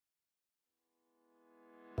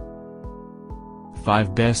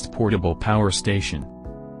5 Best Portable Power Station.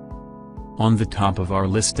 On the top of our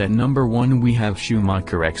list at number 1 we have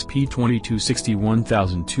Schumacher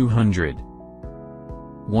XP2260-1200.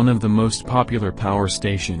 One of the most popular power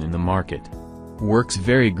station in the market. Works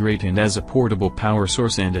very great and as a portable power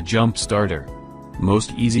source and a jump starter.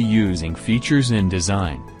 Most easy using features and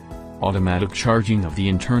design. Automatic charging of the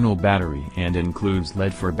internal battery and includes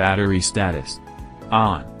LED for battery status.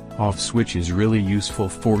 On/off switch is really useful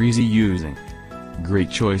for easy using.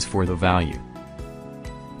 Great choice for the value.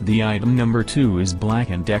 The item number 2 is Black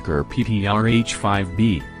 & Decker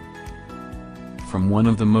PPRH5B. From one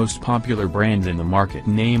of the most popular brands in the market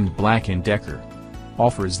named Black & Decker.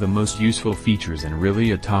 Offers the most useful features and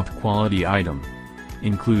really a top quality item.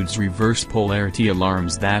 Includes reverse polarity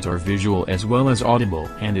alarms that are visual as well as audible,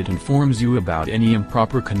 and it informs you about any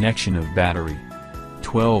improper connection of battery.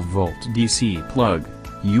 12-volt DC plug,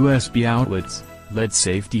 USB outlets, LED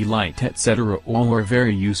safety light etc. all are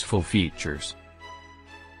very useful features.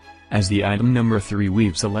 As the item number 3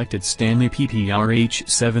 we've selected Stanley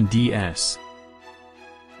PPRH5DS.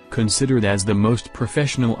 Considered as the most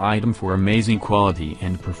professional item for amazing quality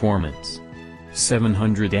and performance.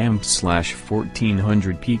 700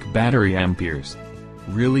 amps/1400 peak battery amperes.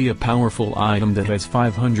 Really a powerful item that has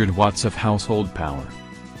 500 watts of household power.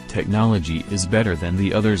 Technology is better than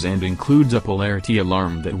the others and includes a polarity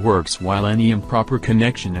alarm that works while any improper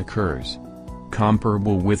connection occurs.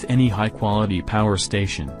 Comparable with any high-quality power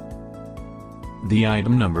station. The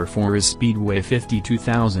item number 4 is Speedway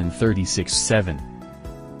 52036-7.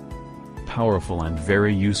 Powerful and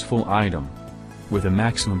very useful item. With a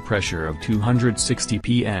maximum pressure of 260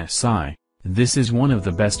 psi, this is one of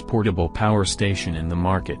the best portable power station in the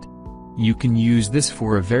market. You can use this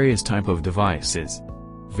for a various type of devices.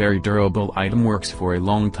 Very durable item, works for a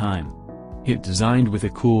long time. It designed with a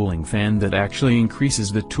cooling fan that actually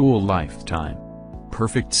increases the tool lifetime.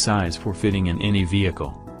 Perfect size for fitting in any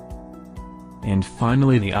vehicle. And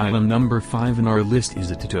finally the item number 5 in our list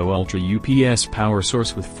is a Toto Ultra UPS power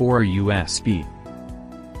source with 4 USB.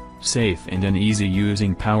 Safe and an easy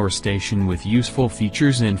using power station with useful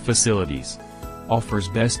features and facilities. Offers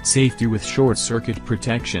best safety with short circuit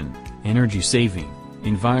protection, energy saving,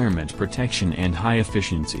 environment protection and high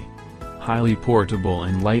efficiency. Highly portable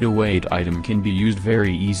and lightweight item, can be used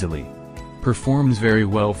very easily. Performs very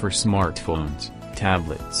well for smartphones,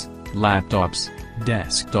 tablets, laptops,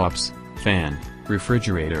 desktops, fan,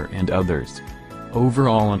 refrigerator and others.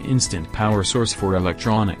 Overall an instant power source for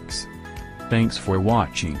electronics. Thanks for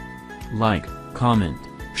watching. Like, comment,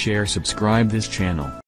 share, subscribe this channel.